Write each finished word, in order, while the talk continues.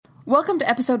Welcome to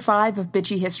episode 5 of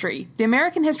Bitchy History, the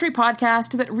American history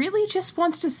podcast that really just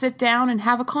wants to sit down and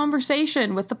have a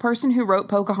conversation with the person who wrote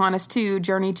Pocahontas 2,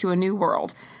 Journey to a New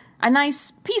World. A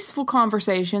nice, peaceful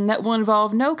conversation that will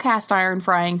involve no cast iron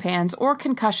frying pans or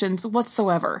concussions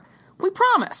whatsoever. We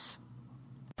promise.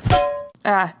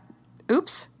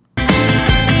 Oops.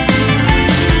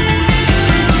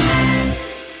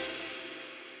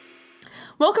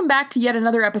 Welcome back to yet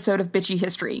another episode of Bitchy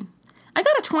History. I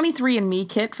got a 23andMe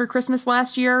kit for Christmas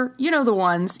last year. You know the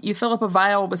ones. You fill up a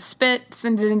vial with spit,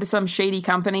 send it into some shady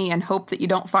company, and hope that you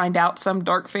don't find out some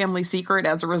dark family secret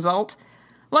as a result.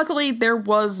 Luckily, there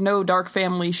was no dark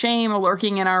family shame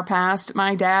lurking in our past.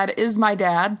 My dad is my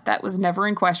dad. That was never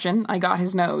in question. I got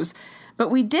his nose. But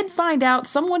we did find out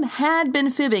someone had been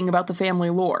fibbing about the family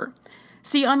lore.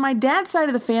 See, on my dad's side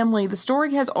of the family, the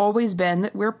story has always been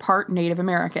that we're part Native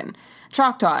American.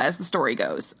 Choctaw, as the story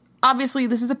goes. Obviously,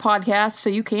 this is a podcast, so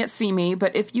you can't see me,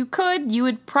 but if you could, you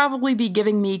would probably be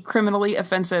giving me criminally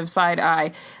offensive side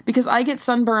eye, because I get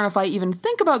sunburn if I even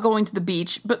think about going to the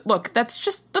beach, but look, that's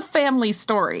just the family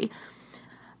story.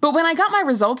 But when I got my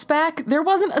results back, there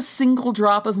wasn't a single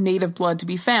drop of native blood to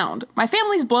be found. My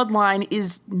family's bloodline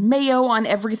is mayo on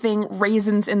everything,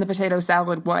 raisins in the potato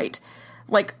salad white.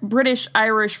 Like British,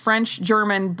 Irish, French,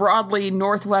 German, broadly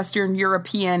Northwestern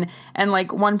European, and like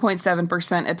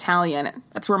 1.7% Italian.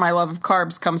 That's where my love of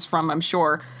carbs comes from, I'm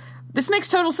sure. This makes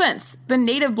total sense. The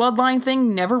native bloodline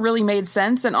thing never really made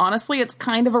sense, and honestly, it's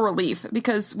kind of a relief,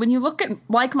 because when you look at,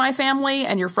 like my family,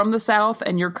 and you're from the South,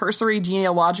 and your cursory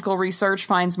genealogical research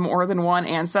finds more than one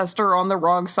ancestor on the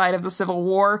wrong side of the Civil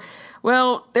War,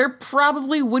 well, there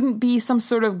probably wouldn't be some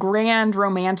sort of grand,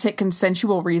 romantic,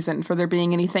 consensual reason for there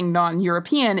being anything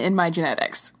non-European in my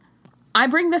genetics. I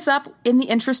bring this up in the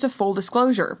interest of full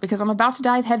disclosure, because I'm about to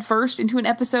dive headfirst into an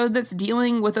episode that's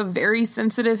dealing with a very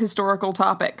sensitive historical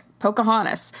topic,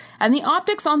 Pocahontas, and the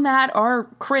optics on that are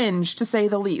cringe, to say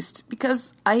the least,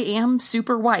 because I am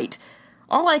super white.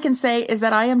 All I can say is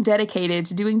that I am dedicated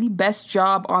to doing the best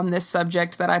job on this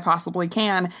subject that I possibly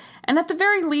can, and at the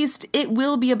very least, it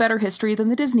will be a better history than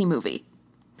the Disney movie.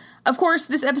 Of course,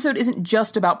 this episode isn't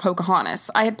just about Pocahontas.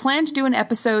 I had planned to do an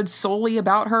episode solely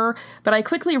about her, but I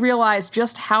quickly realized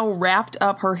just how wrapped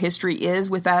up her history is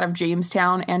with that of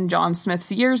Jamestown and John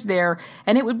Smith's years there,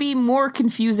 and it would be more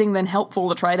confusing than helpful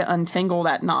to try to untangle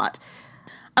that knot.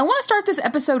 I want to start this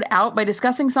episode out by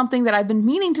discussing something that I've been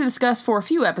meaning to discuss for a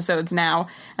few episodes now,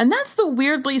 and that's the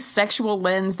weirdly sexual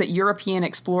lens that European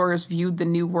explorers viewed the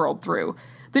New World through.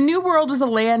 The New World was a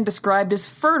land described as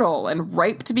fertile and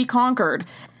ripe to be conquered.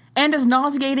 And as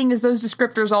nauseating as those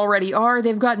descriptors already are,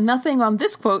 they've got nothing on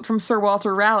this quote from Sir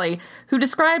Walter Raleigh, who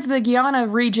described the Guiana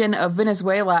region of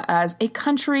Venezuela as a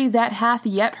country that hath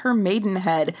yet her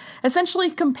maidenhead,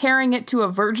 essentially comparing it to a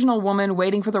virginal woman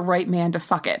waiting for the right man to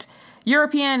fuck it.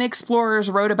 European explorers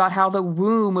wrote about how the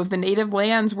womb of the native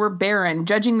lands were barren,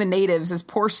 judging the natives as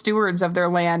poor stewards of their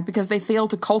land because they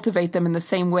failed to cultivate them in the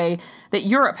same way that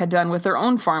Europe had done with their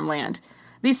own farmland.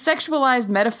 These sexualized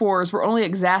metaphors were only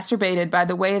exacerbated by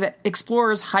the way that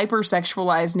explorers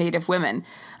hypersexualized native women.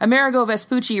 Amerigo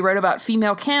Vespucci wrote about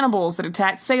female cannibals that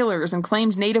attacked sailors and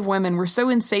claimed native women were so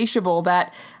insatiable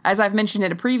that, as I've mentioned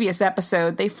in a previous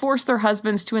episode, they forced their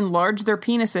husbands to enlarge their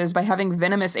penises by having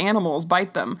venomous animals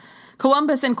bite them.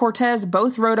 Columbus and Cortez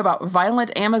both wrote about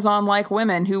violent Amazon-like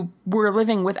women who were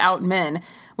living without men,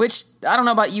 which, I don't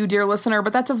know about you, dear listener,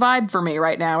 but that's a vibe for me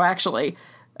right now, actually.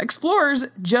 Explorers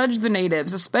judged the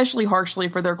natives especially harshly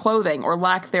for their clothing, or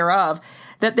lack thereof,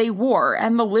 that they wore,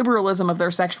 and the liberalism of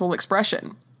their sexual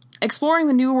expression. Exploring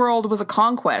the New World was a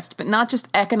conquest, but not just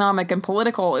economic and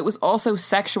political, it was also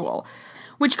sexual,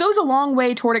 which goes a long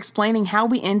way toward explaining how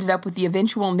we ended up with the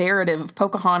eventual narrative of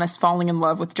Pocahontas falling in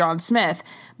love with John Smith,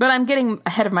 but I'm getting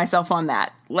ahead of myself on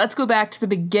that. Let's go back to the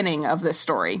beginning of this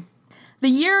story. The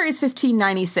year is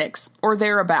 1596, or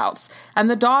thereabouts, and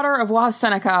the daughter of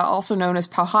Wahaseneca, also known as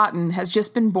Powhatan, has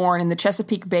just been born in the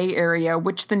Chesapeake Bay area,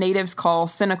 which the natives call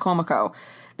Sinacomico.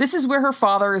 This is where her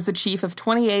father is the chief of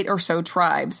 28 or so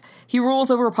tribes. He rules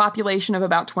over a population of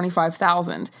about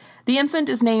 25,000. The infant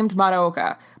is named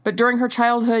Maraoka, but during her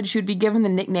childhood she would be given the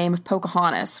nickname of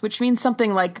Pocahontas, which means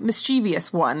something like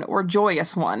mischievous one or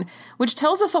joyous one, which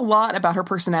tells us a lot about her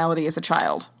personality as a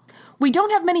child. We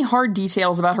don't have many hard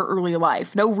details about her early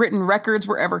life. No written records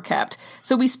were ever kept,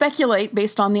 so we speculate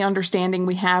based on the understanding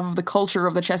we have of the culture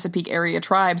of the Chesapeake area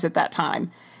tribes at that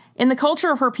time. In the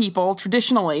culture of her people,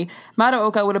 traditionally,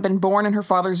 Maraoka would have been born in her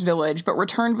father's village, but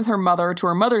returned with her mother to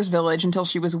her mother's village until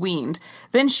she was weaned.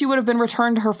 Then she would have been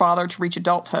returned to her father to reach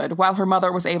adulthood, while her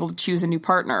mother was able to choose a new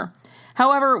partner.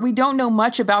 However, we don't know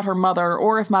much about her mother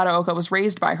or if Mataoka was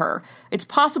raised by her. It's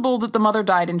possible that the mother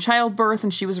died in childbirth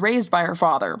and she was raised by her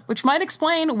father, which might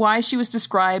explain why she was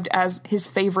described as his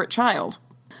favorite child.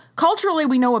 Culturally,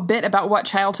 we know a bit about what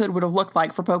childhood would have looked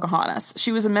like for Pocahontas.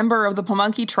 She was a member of the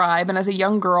Pamunkey tribe, and as a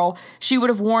young girl, she would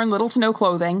have worn little to no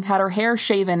clothing, had her hair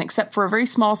shaven except for a very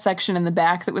small section in the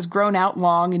back that was grown out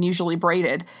long and usually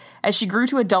braided. As she grew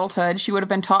to adulthood, she would have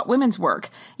been taught women's work.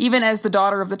 Even as the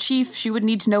daughter of the chief, she would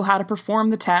need to know how to perform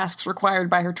the tasks required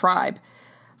by her tribe.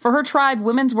 For her tribe,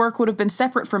 women's work would have been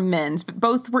separate from men's, but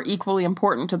both were equally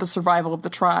important to the survival of the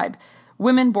tribe.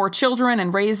 Women bore children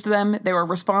and raised them. They were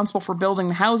responsible for building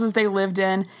the houses they lived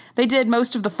in. They did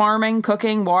most of the farming,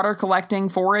 cooking, water collecting,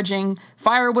 foraging,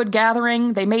 firewood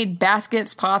gathering. They made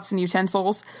baskets, pots, and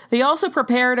utensils. They also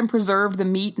prepared and preserved the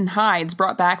meat and hides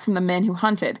brought back from the men who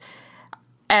hunted.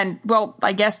 And, well,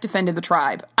 I guess defended the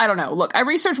tribe. I don't know. Look, I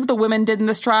researched what the women did in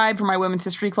this tribe for my women's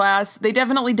history class. They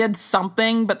definitely did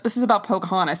something, but this is about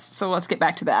Pocahontas, so let's get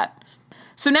back to that.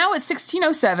 So now it's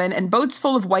 1607, and boats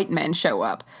full of white men show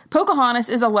up. Pocahontas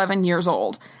is 11 years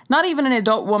old, not even an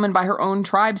adult woman by her own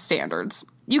tribe standards.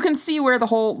 You can see where the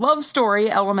whole love story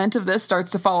element of this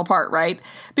starts to fall apart, right?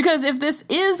 Because if this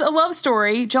is a love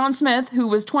story, John Smith, who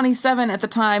was 27 at the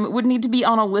time, would need to be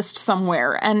on a list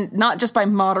somewhere, and not just by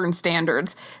modern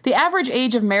standards. The average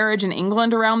age of marriage in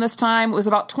England around this time was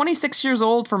about 26 years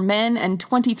old for men and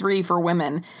 23 for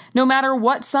women. No matter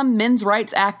what some men's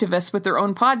rights activists with their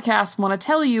own podcasts want to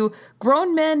tell you,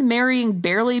 grown men marrying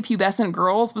barely pubescent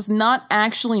girls was not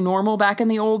actually normal back in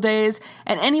the old days,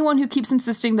 and anyone who keeps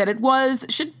insisting that it was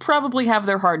should probably have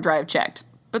their hard drive checked.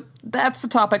 But that's a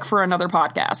topic for another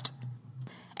podcast.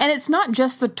 And it's not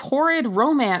just the torrid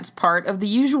romance part of the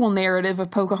usual narrative of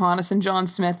Pocahontas and John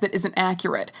Smith that isn't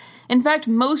accurate. In fact,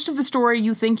 most of the story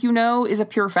you think you know is a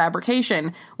pure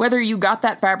fabrication, whether you got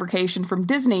that fabrication from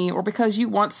Disney or because you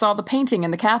once saw the painting in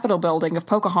the Capitol building of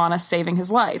Pocahontas saving his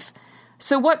life.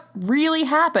 So what really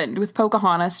happened with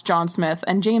Pocahontas, John Smith,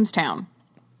 and Jamestown?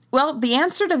 Well, the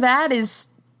answer to that is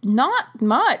not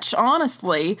much,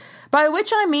 honestly, by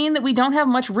which I mean that we don't have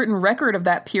much written record of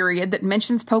that period that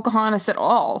mentions Pocahontas at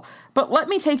all, but let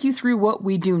me take you through what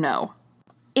we do know.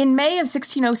 In May of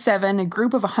 1607, a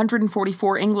group of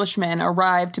 144 Englishmen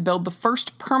arrived to build the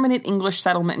first permanent English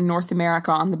settlement in North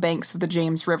America on the banks of the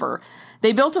James River.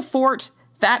 They built a fort,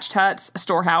 thatched huts, a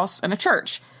storehouse, and a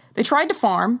church. They tried to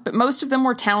farm, but most of them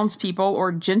were townspeople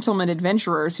or gentleman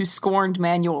adventurers who scorned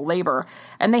manual labor,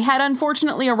 and they had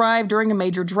unfortunately arrived during a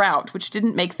major drought, which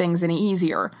didn't make things any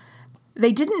easier.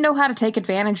 They didn't know how to take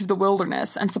advantage of the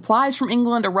wilderness, and supplies from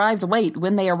England arrived late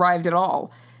when they arrived at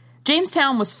all.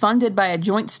 Jamestown was funded by a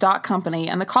joint stock company,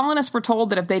 and the colonists were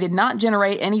told that if they did not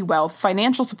generate any wealth,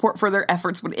 financial support for their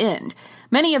efforts would end.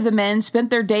 Many of the men spent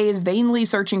their days vainly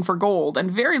searching for gold, and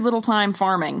very little time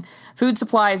farming. Food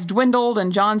supplies dwindled,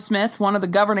 and John Smith, one of the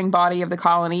governing body of the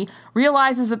colony,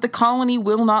 realizes that the colony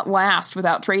will not last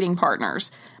without trading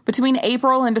partners. Between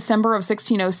April and December of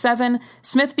 1607,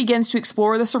 Smith begins to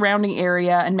explore the surrounding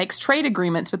area and makes trade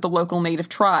agreements with the local native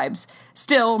tribes.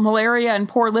 Still, malaria and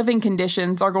poor living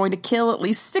conditions are going to kill at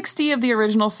least 60 of the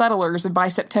original settlers by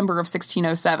September of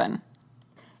 1607.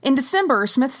 In December,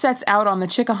 Smith sets out on the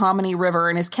Chickahominy River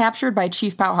and is captured by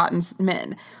Chief Powhatan's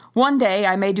men. One day,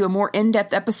 I may do a more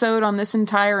in-depth episode on this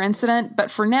entire incident,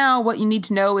 but for now, what you need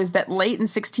to know is that late in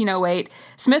 1608,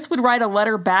 Smith would write a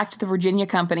letter back to the Virginia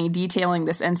Company detailing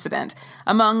this incident,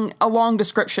 among a long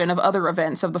description of other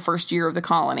events of the first year of the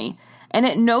colony. And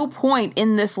at no point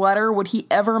in this letter would he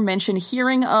ever mention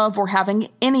hearing of or having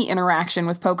any interaction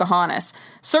with Pocahontas,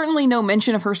 certainly no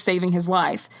mention of her saving his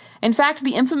life. In fact,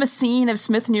 the infamous scene of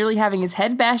Smith nearly having his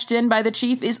head bashed in by the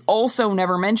chief is also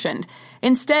never mentioned.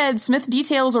 Instead, Smith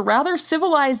details a rather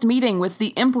civilized meeting with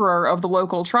the emperor of the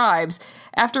local tribes,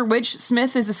 after which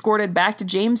Smith is escorted back to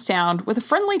Jamestown with a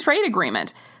friendly trade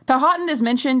agreement. Powhatan is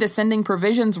mentioned as sending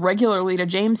provisions regularly to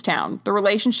Jamestown. The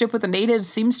relationship with the natives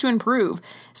seems to improve.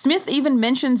 Smith even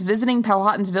mentions visiting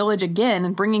Powhatan's village again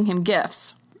and bringing him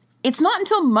gifts. It's not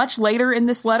until much later in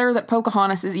this letter that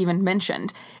Pocahontas is even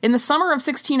mentioned. In the summer of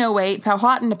 1608,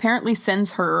 Powhatan apparently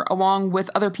sends her, along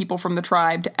with other people from the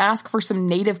tribe, to ask for some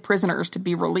native prisoners to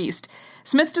be released.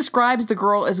 Smith describes the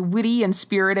girl as witty and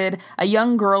spirited, a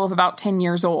young girl of about 10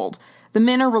 years old. The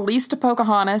men are released to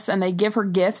Pocahontas, and they give her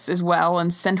gifts as well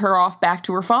and send her off back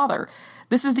to her father.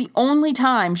 This is the only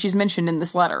time she's mentioned in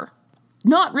this letter.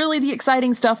 Not really the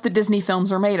exciting stuff that Disney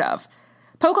films are made of.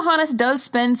 Pocahontas does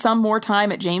spend some more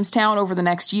time at Jamestown over the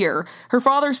next year. Her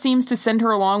father seems to send her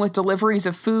along with deliveries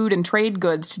of food and trade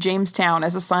goods to Jamestown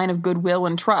as a sign of goodwill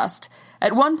and trust.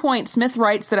 At one point, Smith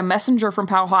writes that a messenger from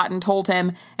Powhatan told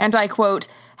him, and I quote,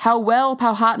 "How well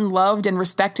Powhatan loved and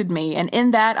respected me, and in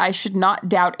that I should not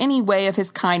doubt any way of his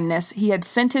kindness, he had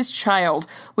sent his child,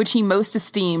 which he most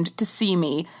esteemed, to see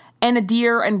me, and a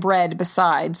deer and bread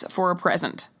besides, for a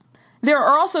present." There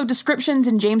are also descriptions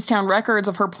in Jamestown records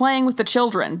of her playing with the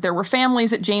children. There were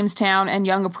families at Jamestown and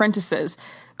young apprentices,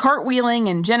 cartwheeling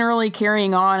and generally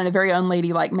carrying on in a very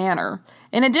unladylike manner.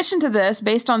 In addition to this,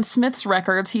 based on Smith's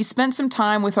records, he spent some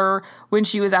time with her when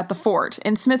she was at the fort.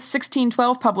 In Smith's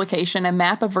 1612 publication, A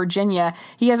Map of Virginia,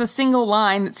 he has a single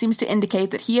line that seems to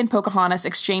indicate that he and Pocahontas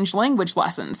exchanged language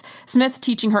lessons, Smith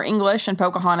teaching her English and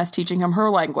Pocahontas teaching him her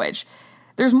language.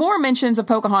 There's more mentions of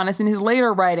Pocahontas in his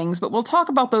later writings, but we'll talk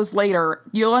about those later.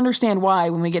 You'll understand why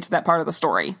when we get to that part of the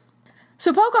story.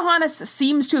 So Pocahontas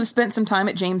seems to have spent some time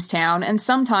at Jamestown and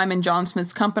some time in John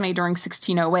Smith's company during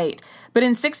 1608. But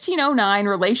in 1609,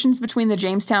 relations between the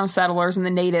Jamestown settlers and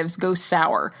the natives go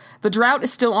sour. The drought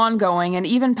is still ongoing, and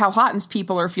even Powhatan's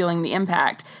people are feeling the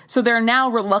impact, so they're now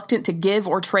reluctant to give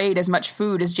or trade as much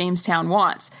food as Jamestown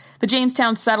wants. The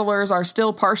Jamestown settlers are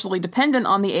still partially dependent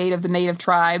on the aid of the native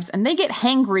tribes, and they get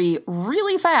hangry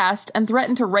really fast and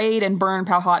threaten to raid and burn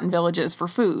Powhatan villages for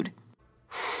food.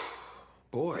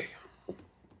 Boy,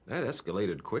 that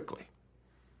escalated quickly.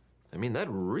 I mean, that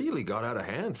really got out of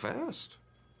hand fast.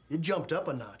 It jumped up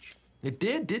a notch. It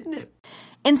did, didn't it?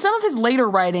 In some of his later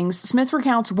writings, Smith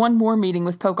recounts one more meeting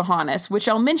with Pocahontas, which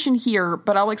I'll mention here,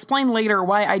 but I'll explain later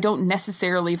why I don't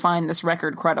necessarily find this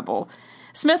record credible.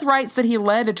 Smith writes that he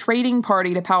led a trading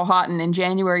party to Powhatan in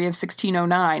January of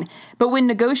 1609, but when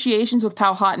negotiations with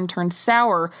Powhatan turned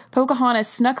sour, Pocahontas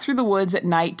snuck through the woods at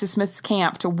night to Smith's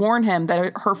camp to warn him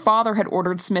that her father had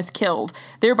ordered Smith killed,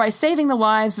 thereby saving the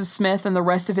lives of Smith and the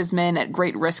rest of his men at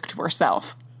great risk to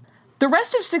herself. The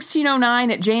rest of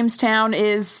 1609 at Jamestown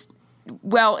is,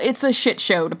 well, it's a shit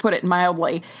show, to put it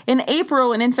mildly. In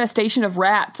April, an infestation of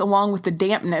rats, along with the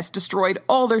dampness, destroyed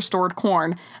all their stored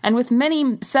corn, and with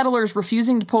many settlers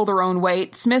refusing to pull their own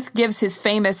weight, Smith gives his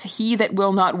famous "He that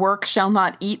will not work shall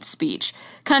not eat" speech.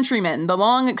 Countrymen, the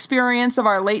long experience of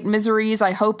our late miseries,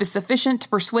 I hope, is sufficient to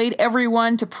persuade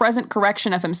everyone to present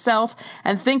correction of himself,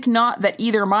 and think not that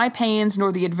either my pains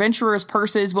nor the adventurers'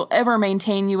 purses will ever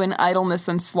maintain you in idleness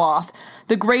and sloth.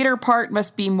 The greater part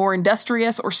must be more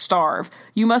industrious or starve.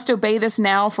 You must obey this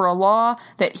now for a law,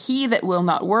 that he that will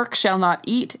not work shall not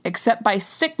eat, except by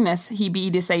sickness he be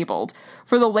disabled.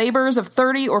 For the labors of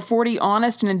 30 or 40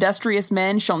 honest and industrious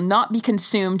men shall not be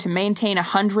consumed to maintain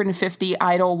 150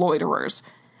 idle loiterers.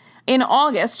 In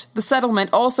August, the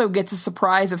settlement also gets a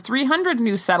surprise of 300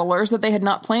 new settlers that they had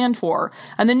not planned for,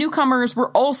 and the newcomers were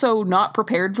also not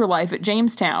prepared for life at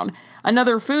Jamestown.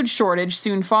 Another food shortage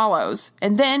soon follows,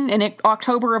 and then, in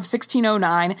October of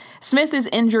 1609, Smith is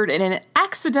injured in an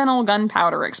accidental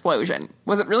gunpowder explosion.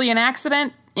 Was it really an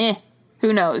accident?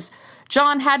 Who knows?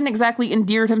 John hadn't exactly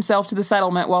endeared himself to the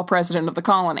settlement while president of the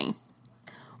colony.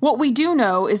 What we do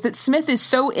know is that Smith is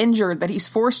so injured that he's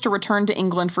forced to return to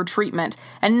England for treatment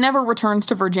and never returns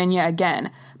to Virginia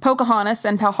again. Pocahontas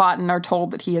and Powhatan are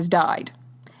told that he has died.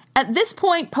 At this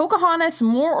point, Pocahontas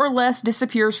more or less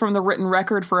disappears from the written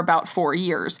record for about 4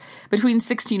 years, between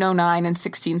 1609 and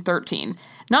 1613.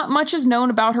 Not much is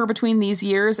known about her between these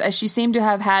years, as she seemed to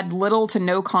have had little to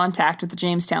no contact with the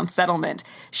Jamestown settlement.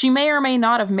 She may or may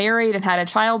not have married and had a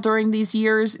child during these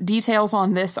years. Details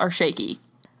on this are shaky.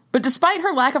 But despite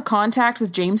her lack of contact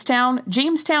with Jamestown,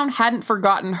 Jamestown hadn't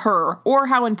forgotten her, or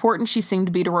how important she seemed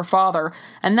to be to her father,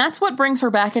 and that's what brings her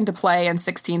back into play in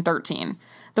 1613.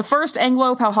 The First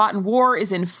Anglo-Powhatan War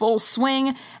is in full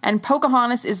swing, and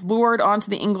Pocahontas is lured onto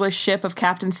the English ship of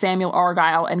Captain Samuel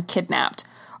Argyle and kidnapped.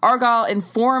 Argyle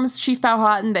informs Chief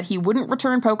Powhatan that he wouldn't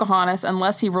return Pocahontas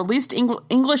unless he released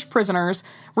English prisoners,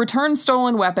 returned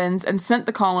stolen weapons, and sent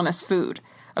the colonists food.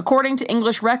 According to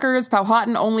English records,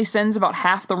 Powhatan only sends about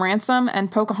half the ransom,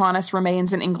 and Pocahontas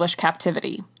remains in English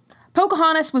captivity.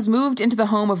 Pocahontas was moved into the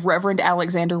home of Reverend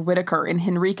Alexander Whitaker in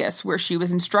Henricus, where she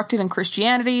was instructed in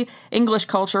Christianity, English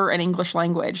culture, and English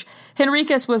language.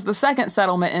 Henricus was the second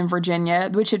settlement in Virginia,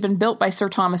 which had been built by Sir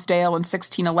Thomas Dale in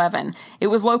 1611. It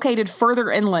was located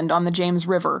further inland on the James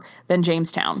River than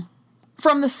Jamestown.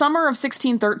 From the summer of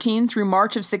 1613 through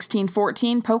March of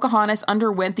 1614, Pocahontas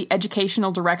underwent the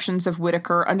educational directions of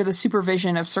Whitaker under the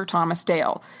supervision of Sir Thomas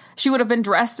Dale. She would have been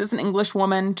dressed as an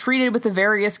Englishwoman, treated with the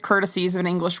various courtesies of an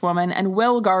Englishwoman, and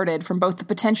well guarded from both the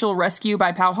potential rescue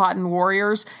by Powhatan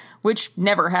warriors, which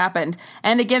never happened,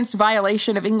 and against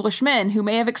violation of Englishmen who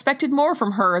may have expected more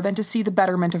from her than to see the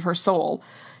betterment of her soul.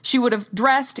 She would have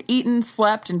dressed, eaten,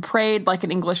 slept, and prayed like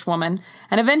an Englishwoman,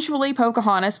 and eventually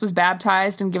Pocahontas was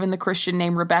baptized and given the Christian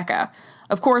name Rebecca.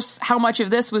 Of course, how much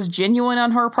of this was genuine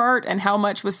on her part and how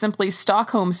much was simply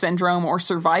Stockholm Syndrome or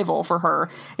survival for her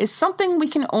is something we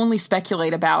can only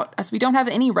speculate about, as we don't have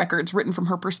any records written from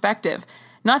her perspective.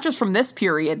 Not just from this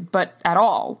period, but at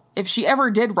all. If she ever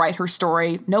did write her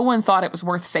story, no one thought it was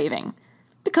worth saving.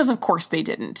 Because of course they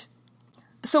didn't.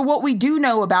 So what we do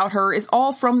know about her is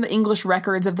all from the English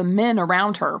records of the men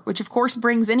around her, which of course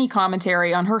brings any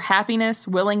commentary on her happiness,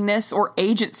 willingness, or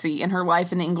agency in her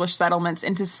life in the English settlements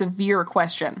into severe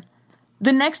question.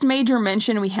 The next major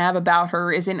mention we have about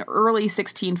her is in early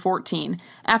 1614.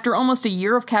 After almost a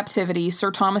year of captivity,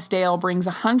 Sir Thomas Dale brings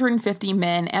 150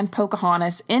 men and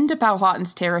Pocahontas into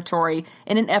Powhatan's territory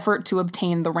in an effort to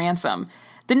obtain the ransom.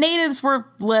 The natives were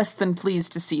less than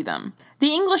pleased to see them.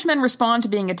 The Englishmen respond to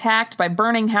being attacked by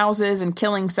burning houses and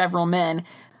killing several men.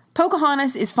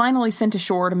 Pocahontas is finally sent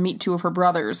ashore to meet two of her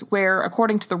brothers, where,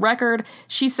 according to the record,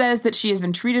 she says that she has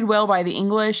been treated well by the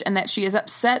English and that she is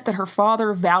upset that her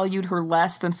father valued her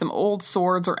less than some old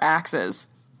swords or axes.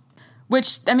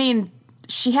 Which,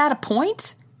 she had a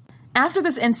point? After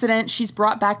this incident, she's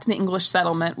brought back to the English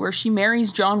settlement, where she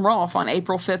marries John Rolfe on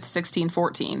April 5th,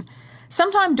 1614.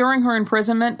 Sometime during her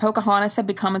imprisonment, Pocahontas had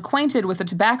become acquainted with a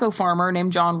tobacco farmer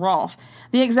named John Rolfe.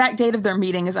 The exact date of their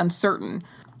meeting is uncertain.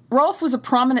 Rolfe was a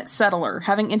prominent settler,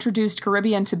 having introduced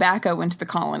Caribbean tobacco into the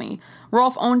colony.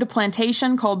 Rolfe owned a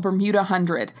plantation called Bermuda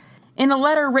Hundred. In a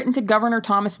letter written to Governor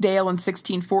Thomas Dale in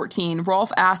 1614,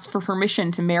 Rolfe asked for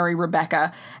permission to marry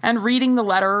Rebecca, and reading the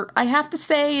letter, I have to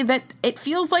say that it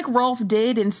feels like Rolfe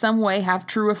did in some way have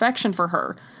true affection for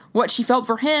her. What she felt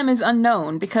for him is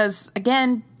unknown, because,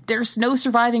 again, there's no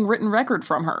surviving written record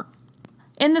from her.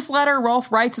 In this letter,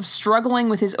 Rolfe writes of struggling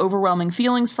with his overwhelming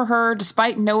feelings for her,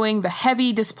 despite knowing the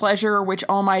heavy displeasure which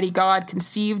Almighty God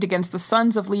conceived against the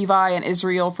sons of Levi and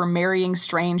Israel for marrying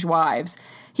strange wives.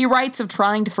 He writes of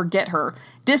trying to forget her,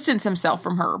 distance himself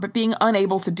from her, but being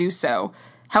unable to do so.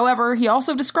 However, he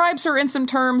also describes her in some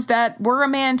terms that, were a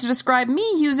man to describe me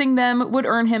using them, would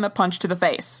earn him a punch to the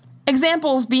face.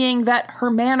 Examples being that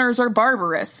her manners are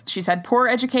barbarous, she's had poor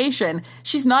education,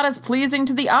 she's not as pleasing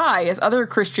to the eye as other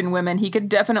Christian women he could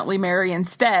definitely marry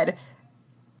instead.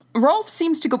 Rolfe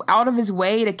seems to go out of his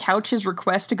way to couch his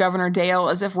request to Governor Dale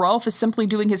as if Rolfe is simply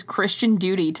doing his Christian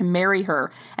duty to marry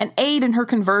her and aid in her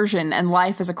conversion and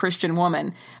life as a Christian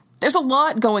woman. There's a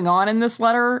lot going on in this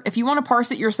letter. If you want to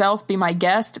parse it yourself, be my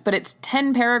guest, but it's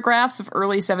 10 paragraphs of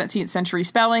early 17th century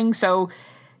spelling, so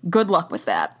good luck with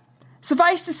that.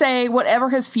 Suffice to say, whatever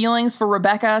his feelings for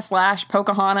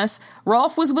Rebecca/Pocahontas,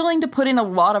 Rolfe was willing to put in a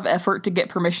lot of effort to get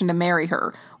permission to marry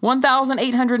her.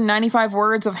 1,895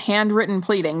 words of handwritten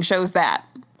pleading shows that.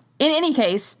 In any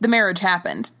case, the marriage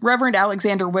happened. Reverend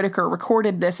Alexander Whitaker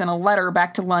recorded this in a letter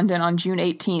back to London on June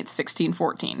 18th,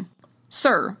 1614.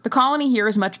 Sir, the colony here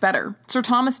is much better. Sir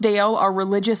Thomas Dale, our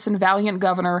religious and valiant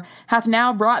governor, hath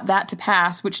now brought that to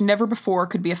pass which never before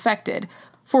could be effected.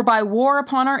 For by war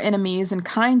upon our enemies and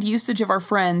kind usage of our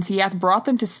friends he hath brought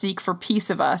them to seek for peace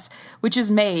of us, which is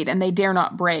made, and they dare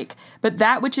not break. But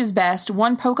that which is best,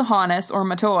 one Pocahontas, or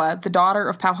Matoa, the daughter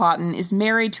of Powhatan, is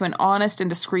married to an honest and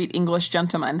discreet English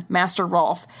gentleman, Master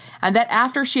Rolfe, and that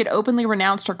after she had openly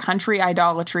renounced her country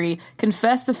idolatry,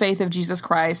 confessed the faith of Jesus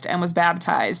Christ, and was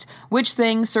baptized, which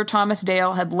thing Sir Thomas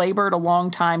Dale had labored a long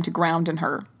time to ground in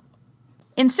her.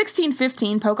 In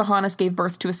 1615, Pocahontas gave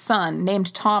birth to a son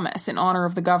named Thomas in honor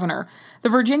of the governor. The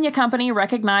Virginia Company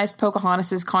recognized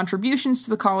Pocahontas's contributions to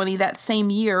the colony that same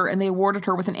year, and they awarded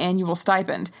her with an annual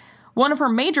stipend. One of her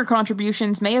major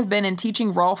contributions may have been in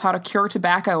teaching Rolfe how to cure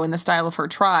tobacco in the style of her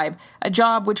tribe, a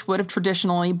job which would have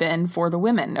traditionally been for the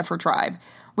women of her tribe,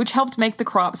 which helped make the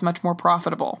crops much more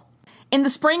profitable. In the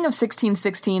spring of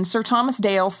 1616, Sir Thomas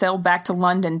Dale sailed back to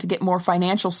London to get more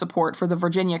financial support for the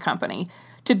Virginia Company.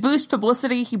 To boost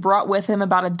publicity, he brought with him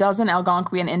about a dozen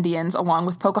Algonquian Indians, along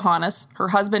with Pocahontas, her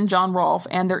husband John Rolfe,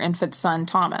 and their infant son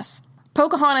Thomas.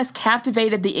 Pocahontas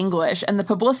captivated the English, and the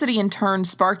publicity in turn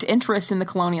sparked interest in the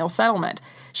colonial settlement.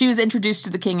 She was introduced to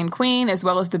the King and Queen, as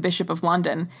well as the Bishop of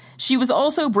London. She was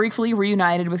also briefly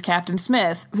reunited with Captain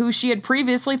Smith, who she had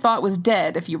previously thought was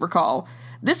dead, if you recall.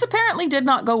 This apparently did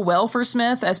not go well for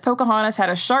Smith, as Pocahontas had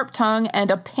a sharp tongue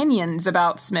and opinions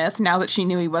about Smith now that she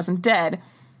knew he wasn't dead.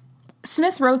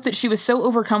 Smith wrote that she was so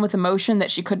overcome with emotion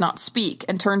that she could not speak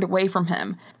and turned away from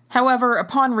him. However,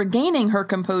 upon regaining her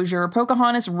composure,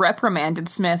 Pocahontas reprimanded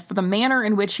Smith for the manner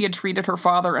in which he had treated her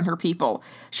father and her people.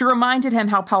 She reminded him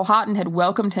how Powhatan had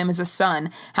welcomed him as a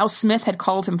son, how Smith had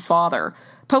called him father.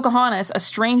 Pocahontas, a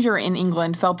stranger in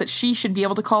England, felt that she should be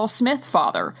able to call Smith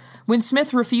father. When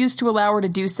Smith refused to allow her to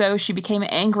do so, she became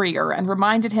angrier and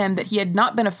reminded him that he had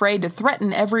not been afraid to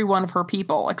threaten every one of her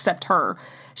people, except her.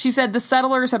 She said the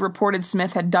settlers had reported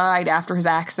Smith had died after his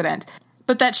accident,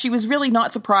 but that she was really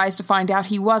not surprised to find out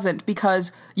he wasn't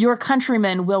because your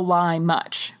countrymen will lie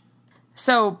much.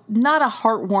 So, not a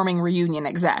heartwarming reunion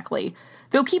exactly.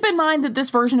 Though keep in mind that this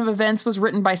version of events was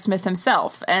written by Smith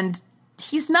himself, and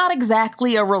he's not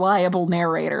exactly a reliable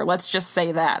narrator, let's just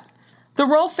say that. The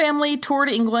Rolfe family toured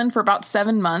England for about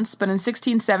 7 months, but in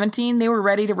 1617 they were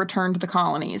ready to return to the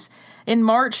colonies. In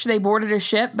March, they boarded a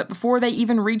ship, but before they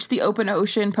even reached the open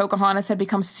ocean, Pocahontas had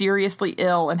become seriously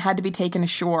ill and had to be taken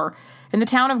ashore. In the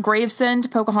town of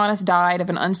Gravesend, Pocahontas died of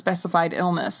an unspecified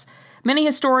illness. Many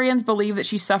historians believe that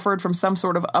she suffered from some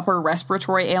sort of upper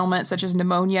respiratory ailment, such as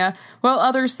pneumonia, while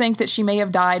others think that she may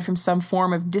have died from some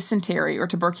form of dysentery or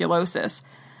tuberculosis.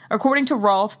 According to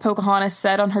Rolfe, Pocahontas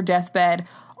said on her deathbed,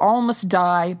 "All must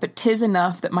die, but 'tis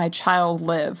enough that my child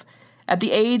live." At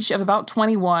the age of about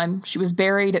 21, she was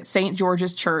buried at St.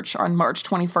 George's Church on March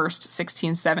 21st,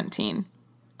 1617.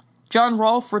 John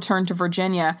Rolfe returned to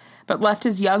Virginia, but left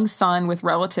his young son with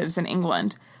relatives in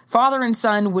England. Father and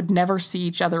son would never see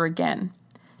each other again.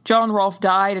 John Rolfe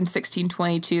died in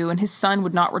 1622, and his son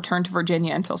would not return to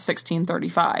Virginia until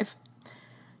 1635.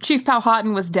 Chief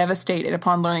Powhatan was devastated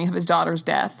upon learning of his daughter's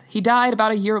death. He died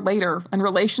about a year later, and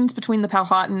relations between the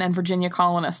Powhatan and Virginia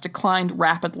colonists declined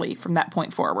rapidly from that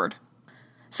point forward.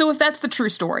 So if that's the true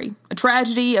story, a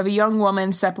tragedy of a young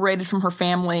woman separated from her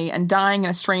family and dying in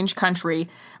a strange country,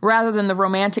 rather than the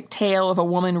romantic tale of a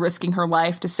woman risking her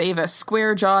life to save a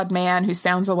square-jawed man who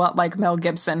sounds a lot like Mel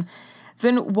Gibson,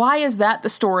 then why is that the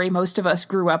story most of us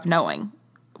grew up knowing?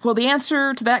 Well, the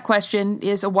answer to that question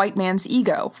is a white man's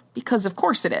ego, because of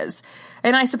course it is.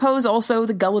 And I suppose also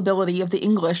the gullibility of the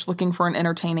English looking for an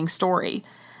entertaining story.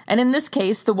 And in this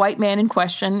case, the white man in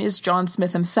question is John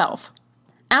Smith himself.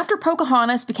 After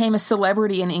Pocahontas became a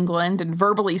celebrity in England and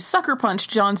verbally sucker-punched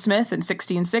John Smith in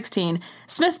 1616,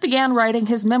 Smith began writing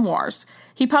his memoirs.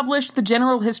 He published The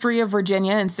General History of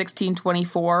Virginia in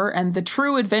 1624 and The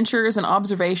True Adventures and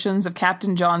Observations of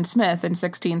Captain John Smith in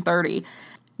 1630.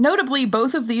 Notably,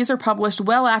 both of these are published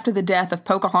well after the death of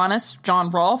Pocahontas, John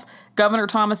Rolfe, Governor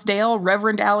Thomas Dale,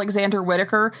 Reverend Alexander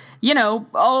Whitaker,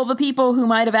 all the people who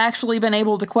might have actually been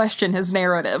able to question his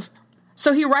narrative.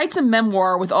 So he writes a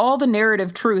memoir with all the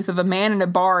narrative truth of a man in a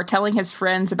bar telling his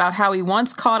friends about how he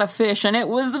once caught a fish and it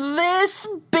was this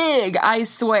big, I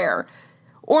swear.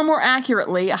 Or more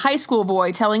accurately, a high school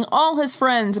boy telling all his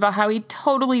friends about how he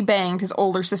totally banged his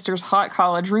older sister's hot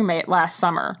college roommate last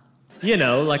summer.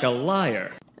 Like a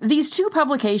liar. These two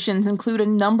publications include a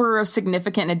number of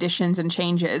significant additions and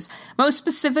changes. Most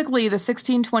specifically, the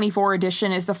 1624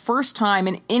 edition is the first time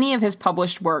in any of his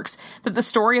published works that the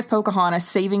story of Pocahontas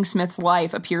saving Smith's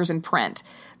life appears in print.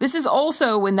 This is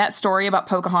also when that story about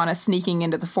Pocahontas sneaking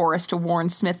into the forest to warn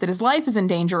Smith that his life is in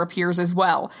danger appears as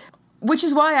well, which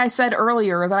is why I said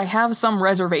earlier that I have some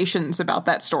reservations about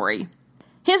that story.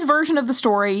 His version of the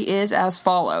story is as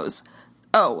follows.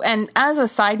 Oh, and as a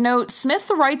side note,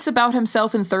 Smith writes about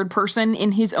himself in third person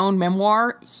in his own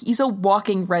memoir. He's a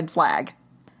walking red flag.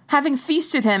 Having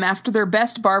feasted him after their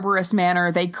best barbarous manner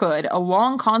they could, a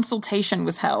long consultation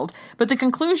was held, but the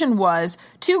conclusion was,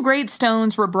 2 great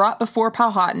stones were brought before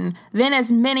Powhatan, then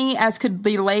as many as could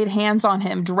be laid hands on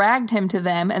him dragged him to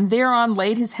them, and thereon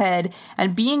laid his head,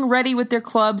 and being ready with their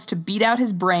clubs to beat out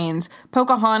his brains,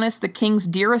 Pocahontas, the king's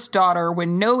dearest daughter,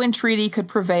 when no entreaty could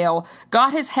prevail,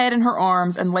 got his head in her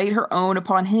arms, and laid her own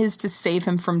upon his to save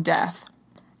him from death.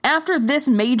 After this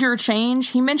major change,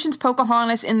 he mentions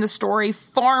Pocahontas in the story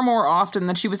far more often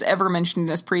than she was ever mentioned in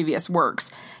his previous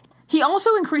works. He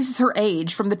also increases her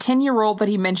age from the 10-year-old that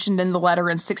he mentioned in the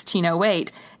letter in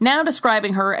 1608, now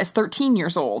describing her as 13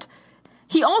 years old.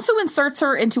 He also inserts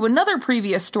her into another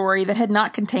previous story that had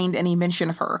not contained any mention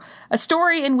of her, a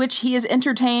story in which he is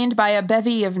entertained by a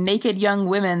bevy of naked young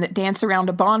women that dance around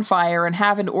a bonfire and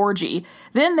have an orgy.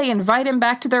 Then they invite him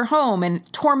back to their home and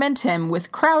torment him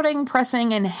with crowding,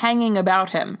 pressing, and hanging about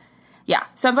him. Yeah,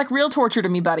 sounds like real torture to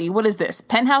me, buddy. What is this,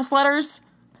 penthouse letters?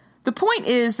 The point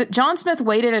is that John Smith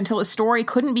waited until his story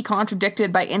couldn't be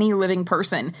contradicted by any living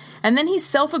person, and then he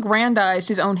self-aggrandized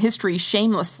his own history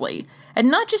shamelessly. And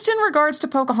not just in regards to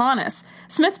Pocahontas.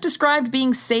 Smith described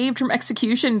being saved from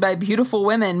execution by beautiful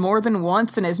women more than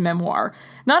once in his memoir.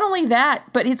 Not only that,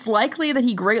 but it's likely that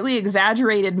he greatly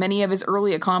exaggerated many of his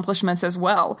early accomplishments as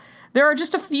well. There are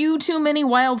just a few too many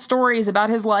wild stories about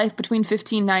his life between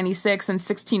 1596 and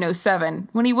 1607,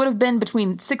 when he would have been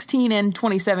between 16 and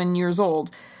 27 years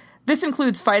old. This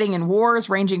includes fighting in wars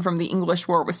ranging from the English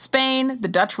War with Spain, the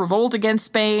Dutch revolt against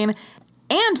Spain,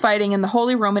 and fighting in the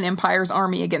Holy Roman Empire's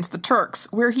army against the Turks,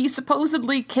 where he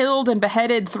supposedly killed and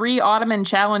beheaded 3 Ottoman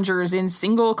challengers in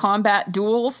single combat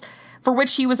duels, for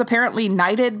which he was apparently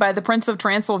knighted by the Prince of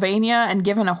Transylvania and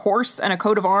given a horse and a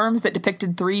coat of arms that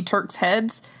depicted 3 Turks'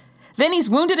 heads. Then he's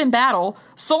wounded in battle,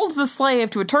 sold as a slave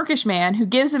to a Turkish man who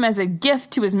gives him as a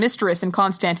gift to his mistress in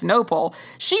Constantinople.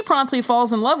 She promptly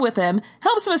falls in love with him,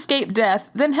 helps him escape death,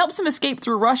 then helps him escape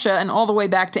through Russia and all the way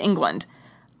back to England.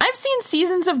 I've seen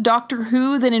seasons of Doctor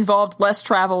Who that involved less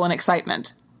travel and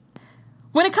excitement.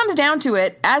 When it comes down to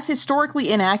it, as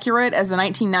historically inaccurate as the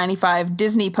 1995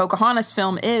 Disney Pocahontas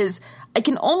film is, I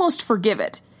can almost forgive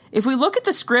it. If we look at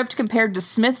the script compared to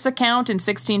Smith's account in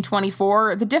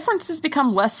 1624, the differences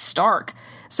become less stark.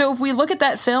 So if we look at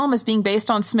that film as being based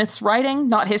on Smith's writing,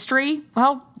 not history,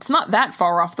 well, it's not that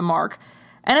far off the mark.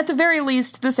 And at the very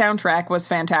least, the soundtrack was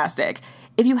fantastic.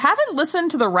 If you haven't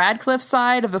listened to the Radcliffe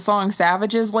side of the song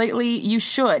Savages lately, you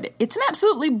should. It's an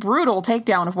absolutely brutal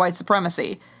takedown of white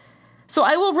supremacy. So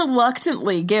I will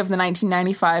reluctantly give the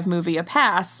 1995 movie a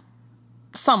pass.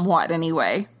 Somewhat,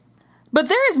 anyway. But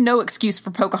there is no excuse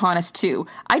for Pocahontas 2.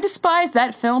 I despise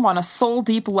that film on a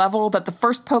soul-deep level that the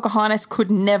first Pocahontas could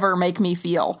never make me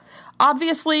feel.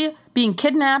 Obviously, being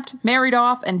kidnapped, married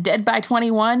off, and dead by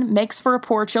 21 makes for a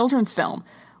poor children's film,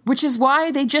 which is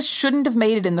why they just shouldn't have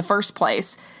made it in the first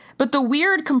place. But the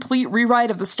weird, complete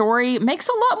rewrite of the story makes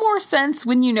a lot more sense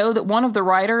when you know that one of the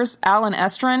writers, Alan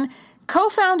Estrin,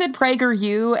 co-founded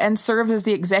PragerU and serves as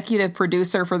the executive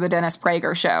producer for The Dennis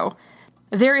Prager Show.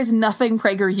 There is nothing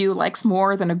PragerU likes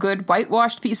more than a good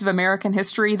whitewashed piece of American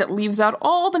history that leaves out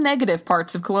all the negative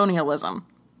parts of colonialism.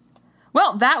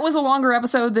 Well, that was a longer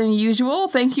episode than usual.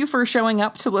 Thank you for showing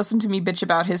up to listen to me bitch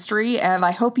about history, and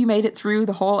I hope you made it through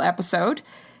the whole episode.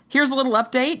 Here's a little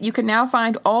update. You can now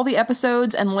find all the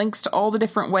episodes and links to all the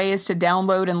different ways to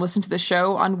download and listen to the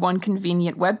show on one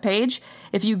convenient webpage.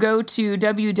 If you go to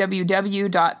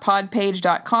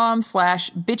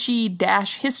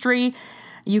www.podpage.com/bitchy-history,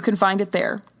 you can find it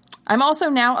there. I'm also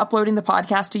now uploading the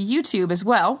podcast to YouTube as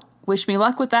well. Wish me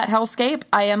luck with that hellscape.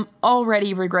 I am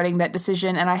already regretting that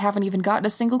decision, and I haven't even gotten a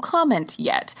single comment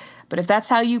yet. But if that's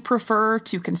how you prefer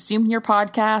to consume your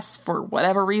podcasts for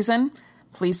whatever reason,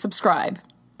 please subscribe.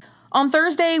 On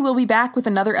Thursday, we'll be back with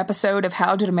another episode of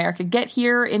How Did America Get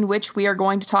Here, in which we are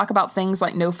going to talk about things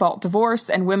like no-fault divorce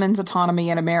and women's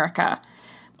autonomy in America.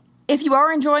 If you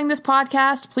are enjoying this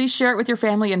podcast, please share it with your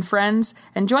family and friends,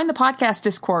 and join the podcast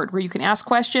Discord, where you can ask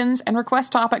questions and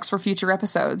request topics for future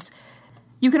episodes.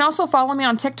 You can also follow me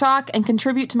on TikTok and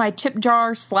contribute to my tip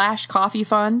jar/coffee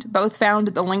fund, both found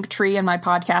at the link tree in my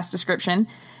podcast description.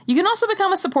 You can also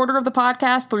become a supporter of the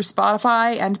podcast through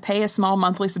Spotify and pay a small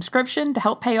monthly subscription to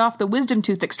help pay off the wisdom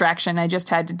tooth extraction I just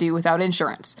had to do without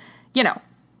insurance. You know,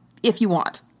 if you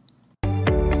want.